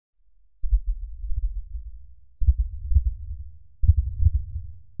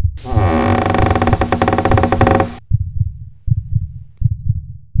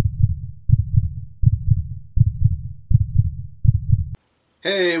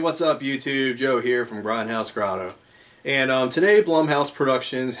What's up YouTube? Joe here from Grindhouse Grotto. And today Blumhouse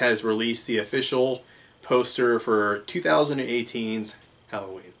Productions has released the official poster for 2018's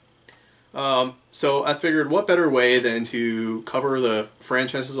Halloween. So I figured what better way than to cover the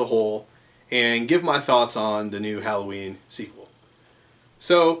franchise as a whole and give my thoughts on the new Halloween sequel.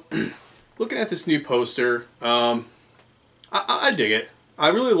 So, looking at this new poster, I dig it. I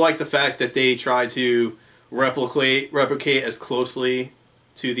really like the fact that they try to replicate as closely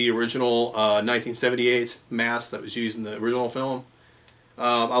to the original 1978 mask that was used in the original film.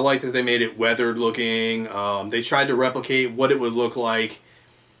 I like that they made it weathered looking. They tried to replicate what it would look like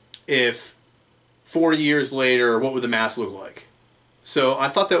if 40 years later, what would the mask look like? So I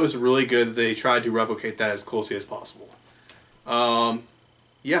thought that was really good that they tried to replicate that as closely as possible.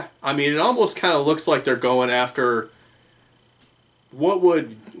 Yeah, I mean, it almost kind of looks like they're going after what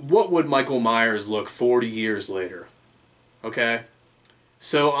would Michael Myers look 40 years later? Okay?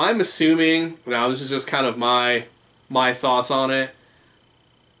 So I'm assuming, now this is just kind of my thoughts on it.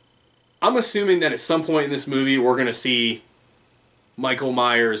 I'm assuming that at some point in this movie we're going to see Michael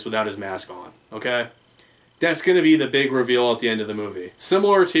Myers without his mask on, okay? That's going to be the big reveal at the end of the movie.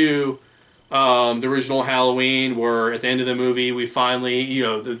 Similar to the original Halloween, where at the end of the movie we finally, you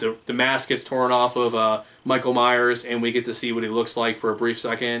know, the mask gets torn off of Michael Myers and we get to see what he looks like for a brief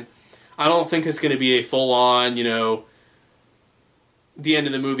second. I don't think it's going to be a full-on, you know, the end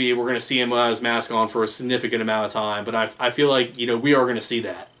of the movie we're going to see him without his mask on for a significant amount of time, but I feel like, you know, we are going to see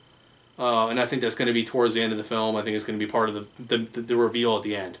that. And I think that's going to be towards the end of the film. I think it's going to be part of the reveal at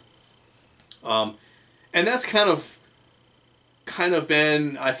the end. And that's kind of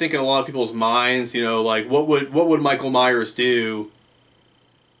been, I think, in a lot of people's minds, you know, like what would Michael Myers do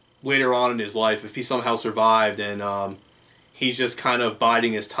later on in his life if he somehow survived and he's just kind of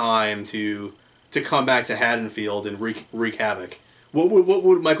biding his time to come back to Haddonfield and wreak havoc. What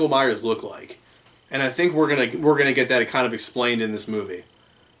would Michael Myers look like? And I think we're gonna get that kind of explained in this movie.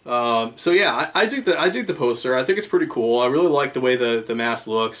 So yeah, I dig the poster. I think it's pretty cool. I really like the way the mask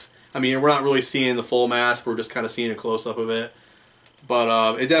looks. I mean, we're not really seeing the full mask. We're just kind of seeing a close up of it.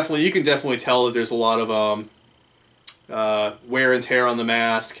 But you can definitely tell that there's a lot of wear and tear on the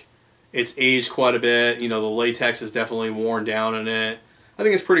mask. It's aged quite a bit. You know, the latex is definitely worn down in it. I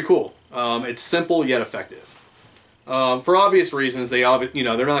think it's pretty cool. It's simple yet effective. For obvious reasons, they're not going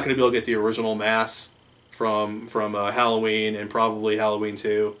to be able to get the original mask from Halloween and probably Halloween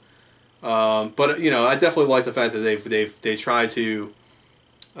 2. But you know, I definitely like the fact that they tried to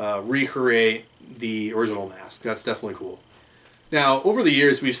recreate the original mask. That's definitely cool. Now, over the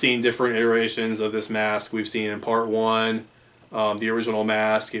years, we've seen different iterations of this mask. We've seen in Part 1, the original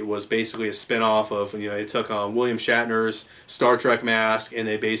mask. It was basically a spin-off of, you know, they took William Shatner's Star Trek mask and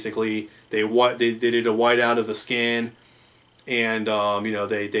they basically they did a whiteout of the skin, and you know,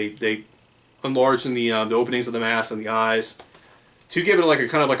 they enlarged in the openings of the mask and the eyes to give it like a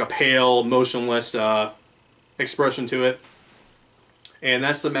kind of like a pale, motionless expression to it. And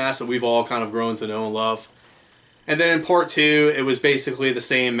that's the mask that we've all kind of grown to know and love. And then in Part 2, it was basically the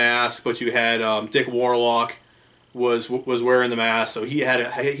same mask, but you had Dick Warlock was wearing the mask, so he had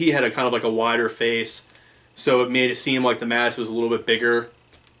a kind of like a wider face, so it made it seem like the mask was a little bit bigger, a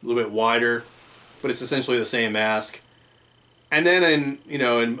little bit wider, but it's essentially the same mask. And then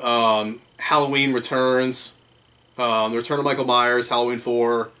in Halloween Returns, the Return of Michael Myers, Halloween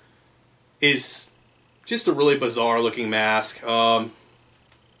 4 is just a really bizarre looking mask.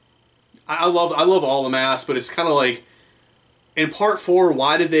 I love all the masks, but it's kind of like in Part 4,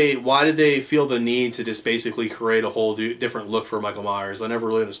 why did they feel the need to just basically create a whole different look for Michael Myers? I never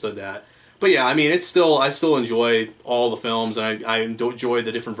really understood that. But yeah, I mean, I still enjoy all the films, and I enjoy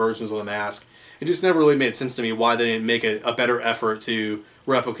the different versions of the mask. It just never really made sense to me why they didn't make a better effort to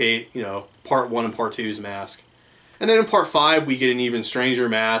replicate, you know, Part 1 and Part 2's mask. And then in Part 5, we get an even stranger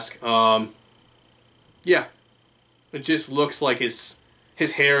mask. Yeah, it just looks like his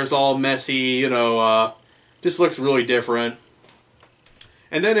hair is all messy, you know, just looks really different.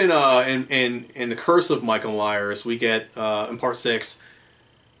 And then in the Curse of Michael Myers, we get in Part 6,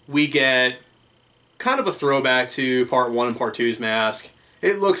 we get kind of a throwback to Part 1 and Part 2's mask.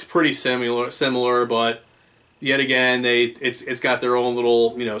 It looks pretty similar, but yet again, it's got their own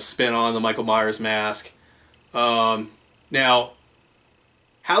little, you know, spin on the Michael Myers mask. Now,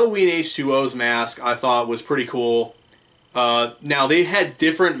 Halloween H2O's mask I thought was pretty cool. Now, they had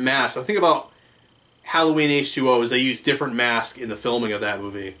different masks. The thing about Halloween H2O is they used different masks in the filming of that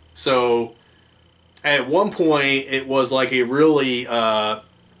movie. So, at one point, it was like a really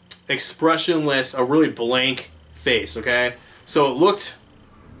expressionless, a really blank face, okay? So it looked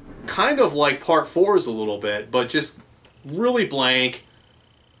kind of like Part 4's a little bit, but just really blank,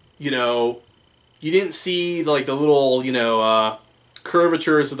 you know, you didn't see like the little,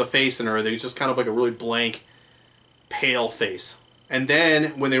 curvatures of the face and everything. It's just kind of like a really blank, pale face. And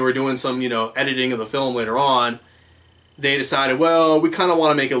then when they were doing some, editing of the film later on, they decided, well, we kind of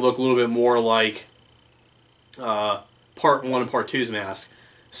want to make it look a little bit more like Part 1 and Part 2's mask.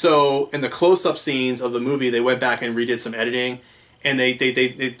 So in the close-up scenes of the movie, they went back and redid some editing, and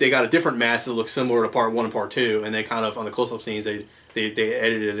they got a different mask that looked similar to Part 1 and Part 2, and they kind of, on the close-up scenes, they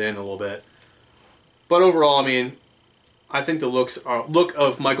edited it in a little bit. But overall, I mean, I think the look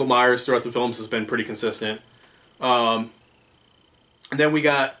of Michael Myers throughout the films has been pretty consistent. And then we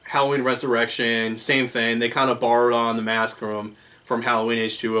got Halloween Resurrection, same thing. They kind of borrowed on the mask from Halloween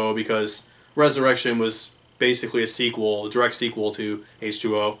H2O because Resurrection was basically a direct sequel to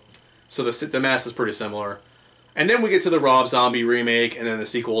H2O. So the mask is pretty similar. And then we get to the Rob Zombie remake and then the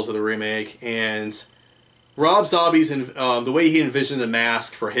sequel to the remake. And Rob Zombie's, the way he envisioned the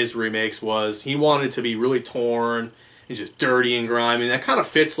mask for his remakes was he wanted it to be really torn and just dirty and grimy. And that kind of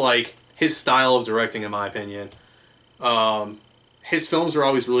fits like his style of directing, in my opinion. His films are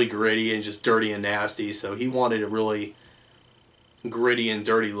always really gritty and just dirty and nasty, so he wanted a really gritty and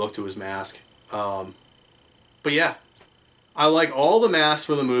dirty look to his mask. But yeah, I like all the masks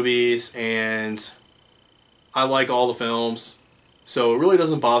for the movies, and I like all the films, so it really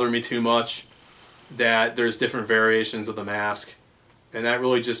doesn't bother me too much that there's different variations of the mask. And that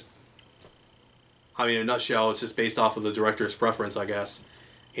really just, I mean, in a nutshell, it's just based off of the director's preference, I guess,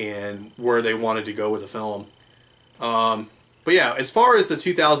 and where they wanted to go with the film. But yeah, as far as the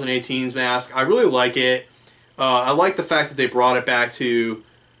 2018's mask, I really like it. I like the fact that they brought it back to,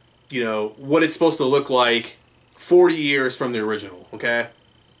 what it's supposed to look like 40 years from the original, okay?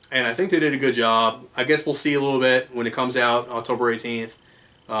 And I think they did a good job. I guess we'll see a little bit when it comes out October 18th,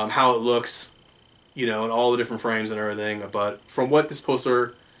 how it looks, in all the different frames and everything. But from what this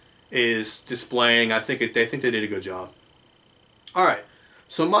poster is displaying, I think they did a good job. All right.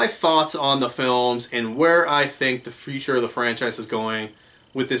 So my thoughts on the films and where I think the future of the franchise is going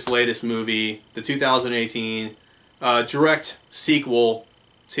with this latest movie, the 2018 direct sequel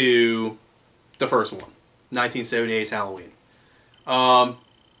to the first one, 1978's Halloween.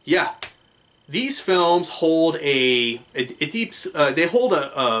 Yeah, these films hold a deep, they hold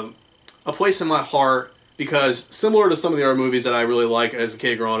a place in my heart because similar to some of the other movies that I really like as a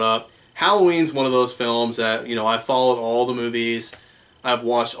kid growing up, Halloween's one of those films that, I followed all the movies. I've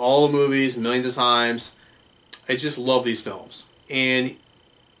watched all the movies millions of times. I just love these films. And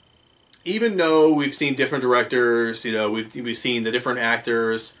even though we've seen different directors, we've seen the different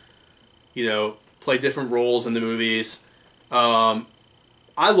actors, play different roles in the movies, I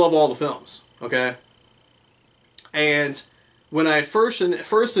love all the films, okay? And when I first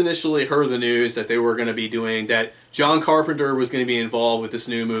initially heard the news that they were going to be doing, that John Carpenter was going to be involved with this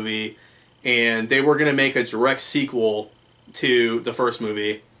new movie, and they were going to make a direct sequel to the first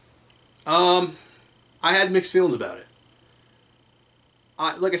movie, I had mixed feelings about it.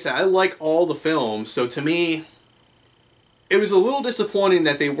 Like I said, I like all the films, so to me, it was a little disappointing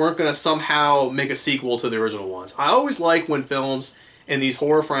that they weren't going to somehow make a sequel to the original ones. I always like when films in these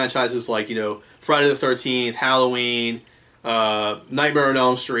horror franchises like, Friday the 13th, Halloween, Nightmare on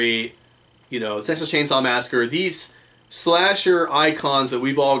Elm Street, Texas Chainsaw Massacre, these slasher icons that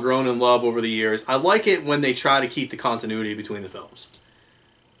we've all grown and loved over the years, I like it when they try to keep the continuity between the films.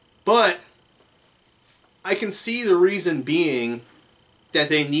 But I can see the reason being that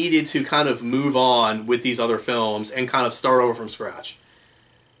they needed to kind of move on with these other films and kind of start over from scratch.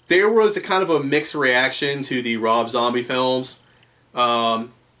 There was a kind of a mixed reaction to the Rob Zombie films.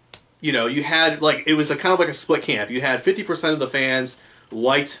 You had, it was a kind of like a split camp. You had 50% of the fans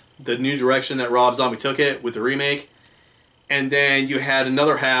liked the new direction that Rob Zombie took it with the remake. And then you had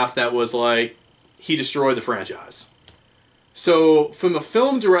another half that was like, he destroyed the franchise. So from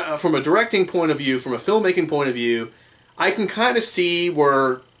a directing point of view, from a filmmaking point of view, I can kind of see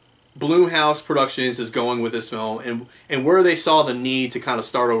where Blumhouse Productions is going with this film and where they saw the need to kind of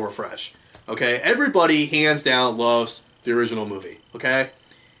start over fresh. Okay, everybody hands down loves the original movie. Okay,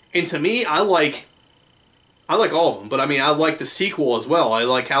 and to me, I like all of them, but I mean, I like the sequel as well. I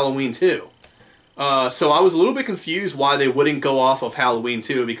like Halloween 2. So I was a little bit confused why they wouldn't go off of Halloween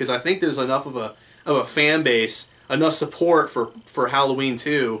 2, because I think there's enough of a fan base, enough support for Halloween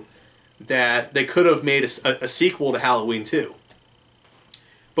 2 that they could have made a sequel to Halloween 2.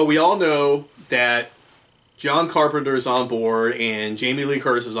 But we all know that John Carpenter is on board and Jamie Lee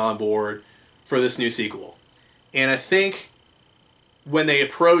Curtis is on board for this new sequel. And I think when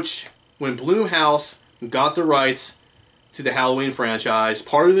Blumhouse got the rights to the Halloween franchise,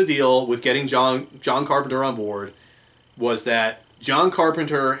 part of the deal with getting John Carpenter on board was that John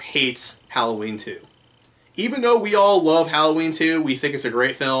Carpenter hates Halloween 2. Even though we all love Halloween 2, we think it's a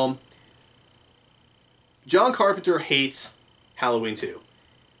great film, John Carpenter hates Halloween 2.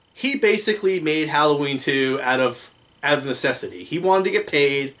 He basically made Halloween 2 out of necessity. He wanted to get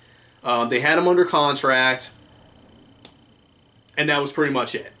paid. They had him under contract. And that was pretty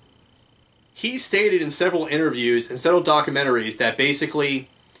much it. He stated in several interviews and several documentaries that basically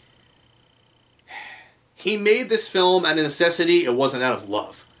he made this film out of necessity. It wasn't out of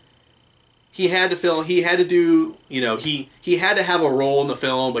love. He had to film. He had to do. You know, he had to have a role in the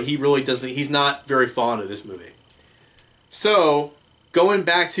film, but he really doesn't. He's not very fond of this movie. So going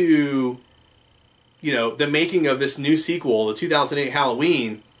back to, you know, the making of this new sequel, the 2008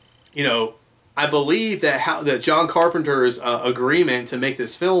 Halloween, you know, I believe that John Carpenter's agreement to make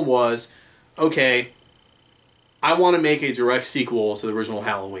this film was, okay, I want to make a direct sequel to the original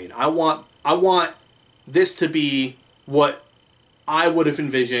Halloween. I want this to be what I would have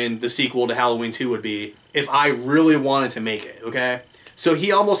envisioned the sequel to Halloween 2 would be if I really wanted to make it, okay? So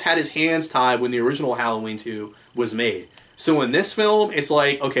he almost had his hands tied when the original Halloween 2 was made. So in this film, it's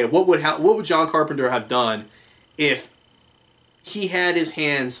like, okay, what would John Carpenter have done if he had his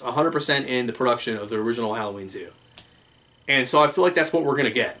hands 100% in the production of the original Halloween 2? And so I feel like that's what we're going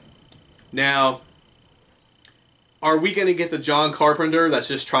to get. Now, are we going to get the John Carpenter that's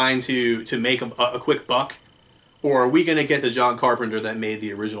just trying to make a quick buck? Or are we going to get the John Carpenter that made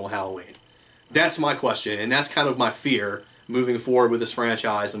the original Halloween? That's my question, and that's kind of my fear moving forward with this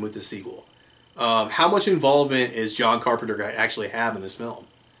franchise and with this sequel. How much involvement is John Carpenter actually have in this film?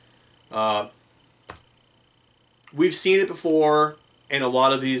 We've seen it before in a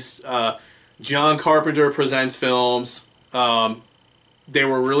lot of these John Carpenter presents films. They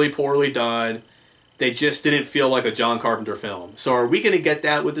were really poorly done. They just didn't feel like a John Carpenter film. So are we going to get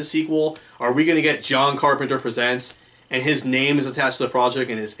that with the sequel? Are we going to get John Carpenter Presents and his name is attached to the project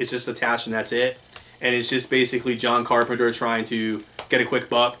and it's just attached and that's it? And it's just basically John Carpenter trying to get a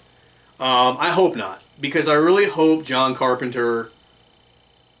quick buck? I hope not. Because I really hope John Carpenter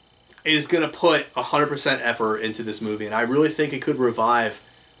is going to put 100% effort into this movie. And I really think it could revive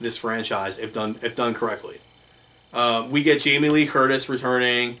this franchise if done correctly. We get Jamie Lee Curtis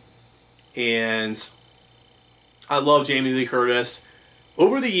returning. And I love Jamie Lee Curtis.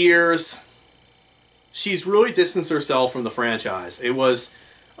 Over the years, she's really distanced herself from the franchise. It was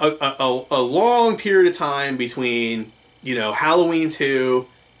a long period of time between, you know, Halloween 2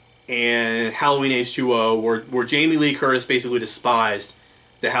 and Halloween H2O where Jamie Lee Curtis basically despised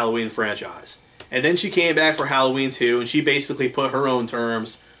the Halloween franchise. And then she came back for Halloween 2 and she basically put her own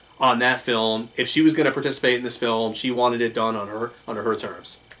terms on that film. If she was going to participate in this film, she wanted it done under her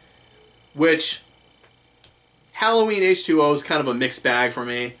terms. Which, Halloween H2O is kind of a mixed bag for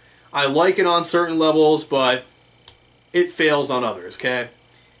me. I like it on certain levels, but it fails on others, okay?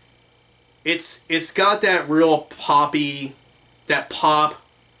 It's got that real poppy, that pop,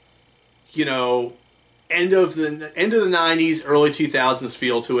 you know, end of the 90s, early 2000s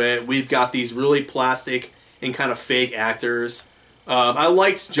feel to it. We've got these really plastic and kind of fake actors. I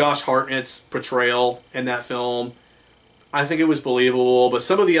liked Josh Hartnett's portrayal in that film. I think it was believable, but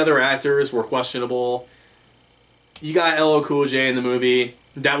some of the other actors were questionable. You got LL Cool J in the movie.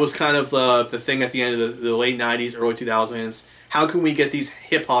 That was kind of the thing at the end of the late 90s, early 2000s. How can we get these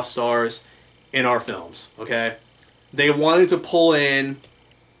hip-hop stars in our films, okay? They wanted to pull in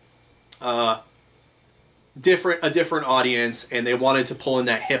a different audience, and they wanted to pull in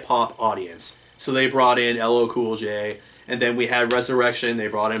that hip-hop audience. So they brought in LL Cool J, and then we had Resurrection. They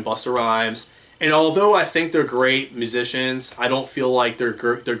brought in Busta Rhymes. And although I think they're great musicians, I don't feel like they're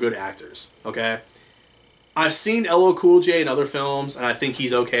good actors, okay? I've seen LL Cool J in other films, and I think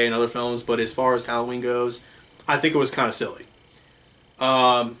he's okay in other films, but as far as Halloween goes, I think it was kind of silly.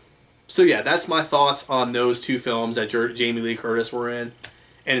 So yeah, that's my thoughts on those two films that Jamie Lee Curtis were in.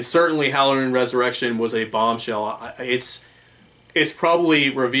 And certainly Halloween Resurrection was a bombshell. It's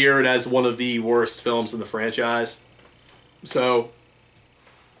probably revered as one of the worst films in the franchise. So,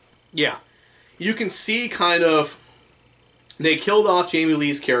 yeah. You can see kind of, they killed off Jamie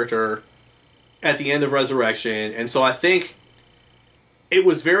Lee's character at the end of Resurrection, and so I think it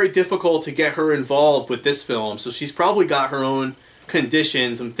was very difficult to get her involved with this film, so she's probably got her own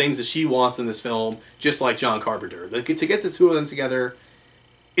conditions and things that she wants in this film, just like John Carpenter. To get the two of them together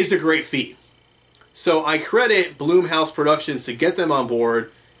is a great feat. So I credit Blumhouse Productions to get them on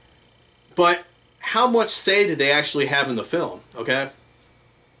board, but how much say did they actually have in the film, okay?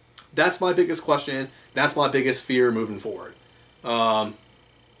 That's my biggest question. That's my biggest fear moving forward. I'm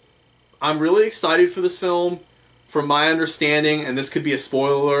really excited for this film. From my understanding, and this could be a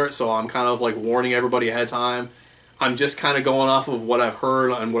spoiler alert, so I'm kind of like warning everybody ahead of time, I'm just kind of going off of what I've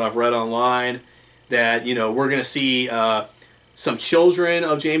heard and what I've read online, that, you know, we're going to see some children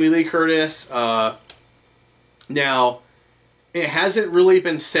of Jamie Lee Curtis. Now, it hasn't really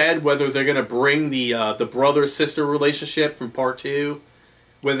been said whether they're going to bring the brother-sister relationship from Part 2,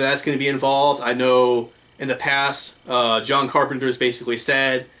 whether that's going to be involved. I know in the past, John Carpenter's basically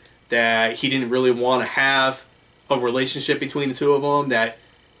said that he didn't really want to have a relationship between the two of them, that,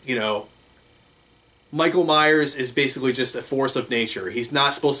 you know, Michael Myers is basically just a force of nature. He's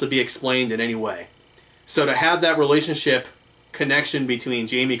not supposed to be explained in any way. So to have that relationship connection between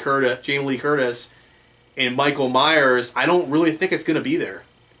Jamie Lee Curtis and Michael Myers, I don't really think it's going to be there.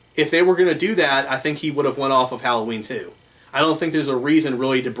 If they were going to do that, I think he would have went off of Halloween 2. I don't think there's a reason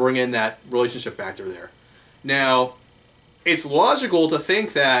really to bring in that relationship factor there. Now, it's logical to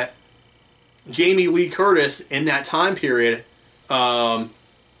think that Jamie Lee Curtis in that time period, that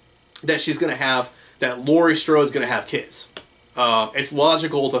she's going to have, that Laurie Strode's going to have kids. It's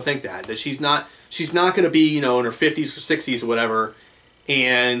logical to think that she's not going to be, you know, in her 50s or 60s or whatever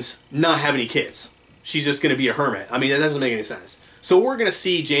and not have any kids. She's just going to be a hermit. I mean, that doesn't make any sense. So we're going to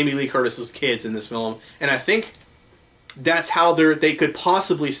see Jamie Lee Curtis's kids in this film, and I think that's how they could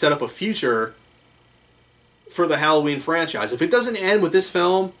possibly set up a future for the Halloween franchise. If it doesn't end with this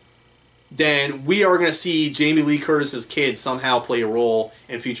film, then we are going to see Jamie Lee Curtis's kids somehow play a role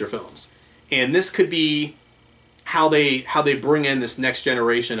in future films. And this could be how they bring in this next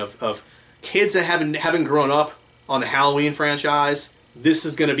generation of kids that haven't grown up on the Halloween franchise. This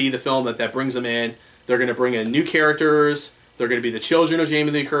is going to be the film that brings them in. They're going to bring in new characters. They're going to be the children of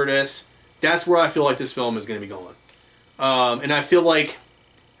Jamie Lee Curtis. That's where I feel like this film is going to be going. And I feel like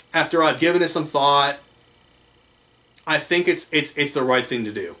after I've given it some thought, I think it's the right thing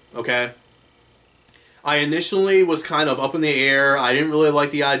to do. Okay. I initially was kind of up in the air. I didn't really like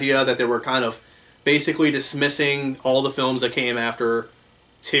the idea that they were kind of basically dismissing all the films that came after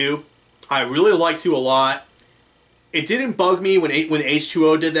 2. I really liked 2 a lot. It didn't bug me when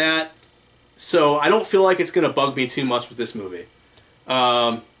H2O did that, so I don't feel like it's going to bug me too much with this movie.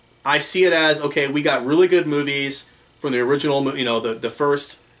 I see it as, okay, we got really good movies from the original, you know, the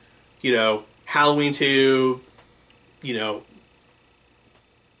first, you know, Halloween 2, you know,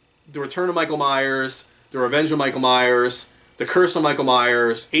 The Return of Michael Myers, The Revenge of Michael Myers, The Curse of Michael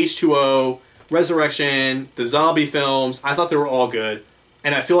Myers, H2O, Resurrection, the zombie films. I thought they were all good,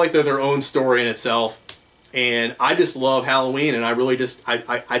 and I feel like they're their own story in itself. And I just love Halloween, and I really just, I'm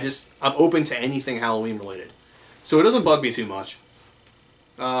open to anything Halloween related. So it doesn't bug me too much.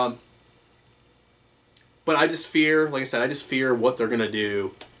 But I just fear, like I said, I just fear what they're going to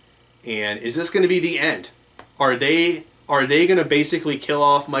do. And is this going to be the end? Are they going to basically kill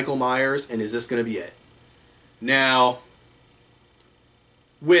off Michael Myers, and is this going to be it? Now,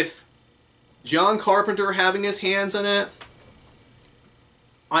 with John Carpenter having his hands in it,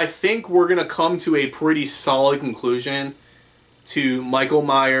 I think we're going to come to a pretty solid conclusion to Michael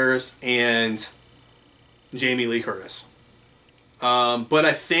Myers and Jamie Lee Curtis. But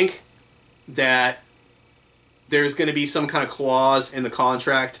I think that there's going to be some kind of clause in the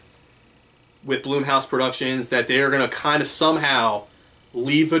contract with Blumhouse Productions that they're going to kind of somehow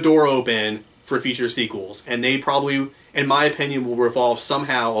leave the door open for future sequels. And they probably, in my opinion, will revolve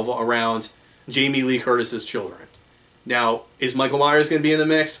somehow around Jamie Lee Curtis's children. Now, is Michael Myers going to be in the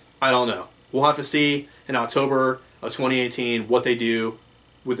mix? I don't know. We'll have to see in October of 2018 what they do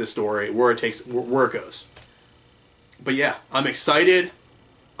with this story, where it goes. But yeah, I'm excited.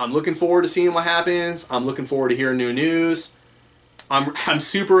 I'm looking forward to seeing what happens. I'm looking forward to hearing new news. I'm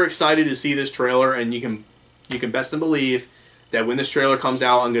super excited to see this trailer, and you can best believe that when this trailer comes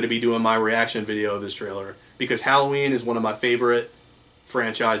out, I'm going to be doing my reaction video of this trailer, because Halloween is one of my favorite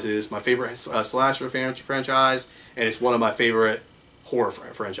franchises, my favorite slasher franchise, and it's one of my favorite horror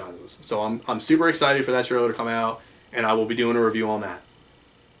franchises. So I'm super excited for that trailer to come out, and I will be doing a review on that.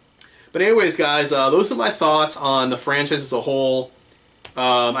 But anyways, guys, those are my thoughts on the franchise as a whole.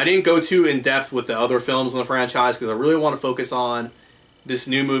 I didn't go too in depth with the other films in the franchise because I really want to focus on this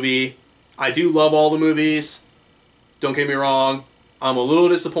new movie. I do love all the movies. Don't get me wrong. I'm a little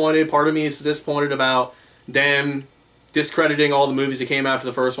disappointed. Part of me is disappointed about them discrediting all the movies that came after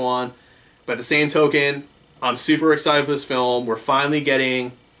the first one. But at the same token, I'm super excited for this film. We're finally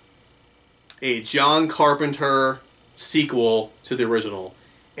getting a John Carpenter sequel to the original.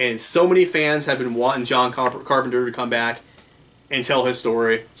 And so many fans have been wanting John Carpenter to come back and tell his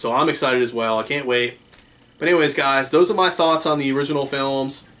story. So I'm excited as well. I can't wait. But anyways, guys, those are my thoughts on the original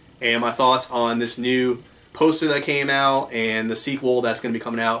films and my thoughts on this new poster that came out and the sequel that's going to be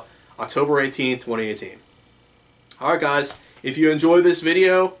coming out October 18th, 2018. Alright guys, if you enjoyed this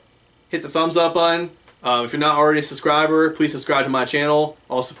video, hit the thumbs up button, If you're not already a subscriber, please subscribe to my channel.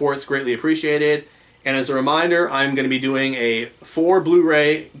 All support's greatly appreciated. And as a reminder, I'm going to be doing a 4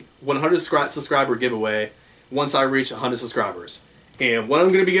 Blu-ray 100 subscriber giveaway once I reach 100 subscribers. And what I'm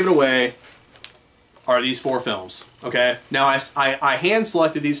going to be giving away are these 4 films. Okay? Now, I hand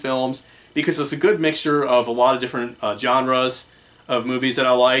selected these films because it's a good mixture of a lot of different genres of movies that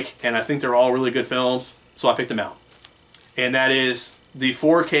I like, and I think they're all really good films, so I picked them out. And that is the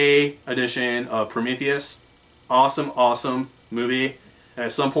 4K edition of Prometheus. Awesome, awesome movie. And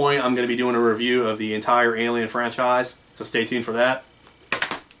at some point, I'm going to be doing a review of the entire Alien franchise, so stay tuned for that.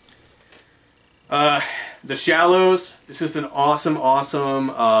 The Shallows. This is an awesome,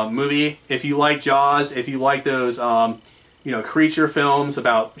 awesome movie. If you like Jaws, if you like those, you know, creature films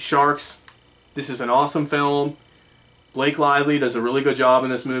about sharks, this is an awesome film. Blake Lively does a really good job in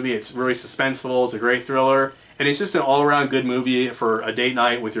this movie. It's really suspenseful. It's a great thriller, and it's just an all-around good movie for a date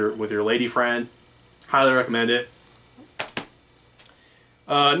night with your lady friend. Highly recommend it.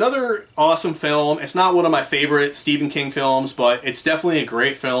 Another awesome film. It's not one of my favorite Stephen King films, but it's definitely a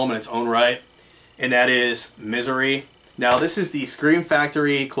great film in its own right, and that is Misery. Now, this is the Scream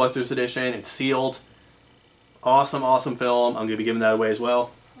Factory Collector's Edition. It's sealed. Awesome, awesome film. I'm going to be giving that away as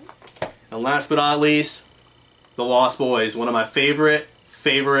well. And last but not least, The Lost Boys, one of my favorite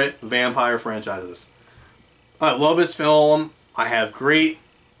vampire franchises. I love this film. I have great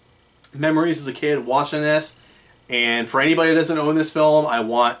memories as a kid watching this, and for anybody that doesn't own this film, I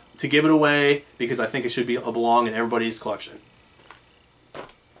want to give it away because I think it should belong in everybody's collection.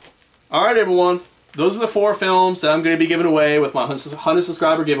 Alright everyone, those are the 4 films that I'm going to be giving away with my 100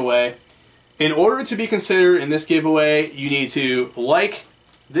 subscriber giveaway. In order to be considered in this giveaway, you need to like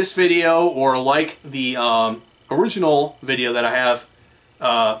this video or like the original video that I have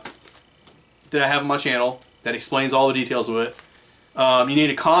on my channel that explains all the details of it. You need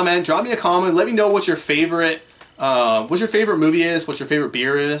to comment, drop me a comment, let me know what your favorite movie is, what your favorite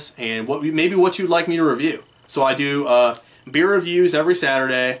beer is, and maybe what you'd like me to review. So I do beer reviews every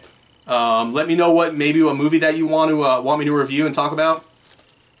Saturday. Let me know maybe a movie that you want me to review and talk about.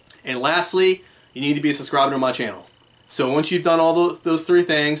 And lastly, you need to be a subscriber to my channel. So once you've done all those 3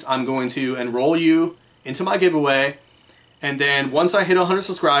 things, I'm going to enroll you into my giveaway, and then once I hit 100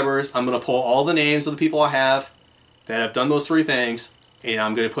 subscribers, I'm going to pull all the names of the people I have that have done those 3 things, and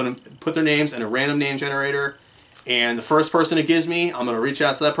I'm going to put their names in a random name generator, and the first person it gives me, I'm going to reach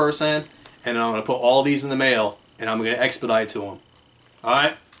out to that person, and I'm going to put all these in the mail, and I'm going to expedite to them.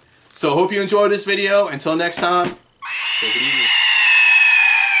 Alright? So hope you enjoyed this video. Until next time, take it easy.